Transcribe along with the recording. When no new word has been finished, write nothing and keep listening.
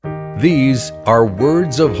These are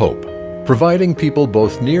words of hope, providing people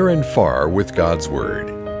both near and far with God's Word.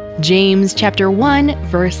 James chapter 1,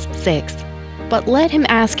 verse 6. But let him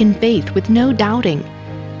ask in faith with no doubting.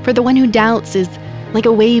 For the one who doubts is like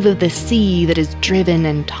a wave of the sea that is driven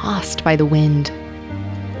and tossed by the wind.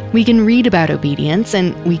 We can read about obedience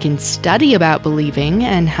and we can study about believing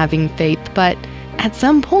and having faith, but at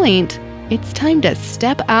some point, it's time to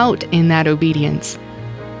step out in that obedience.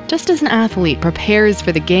 Just as an athlete prepares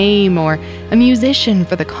for the game or a musician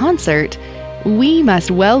for the concert, we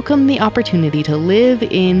must welcome the opportunity to live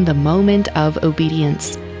in the moment of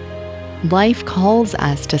obedience. Life calls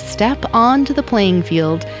us to step onto the playing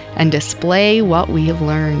field and display what we have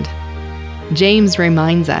learned. James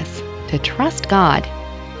reminds us to trust God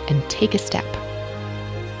and take a step.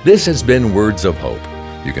 This has been Words of Hope.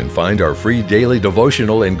 You can find our free daily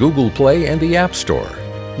devotional in Google Play and the App Store.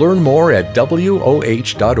 Learn more at woh.org/radio.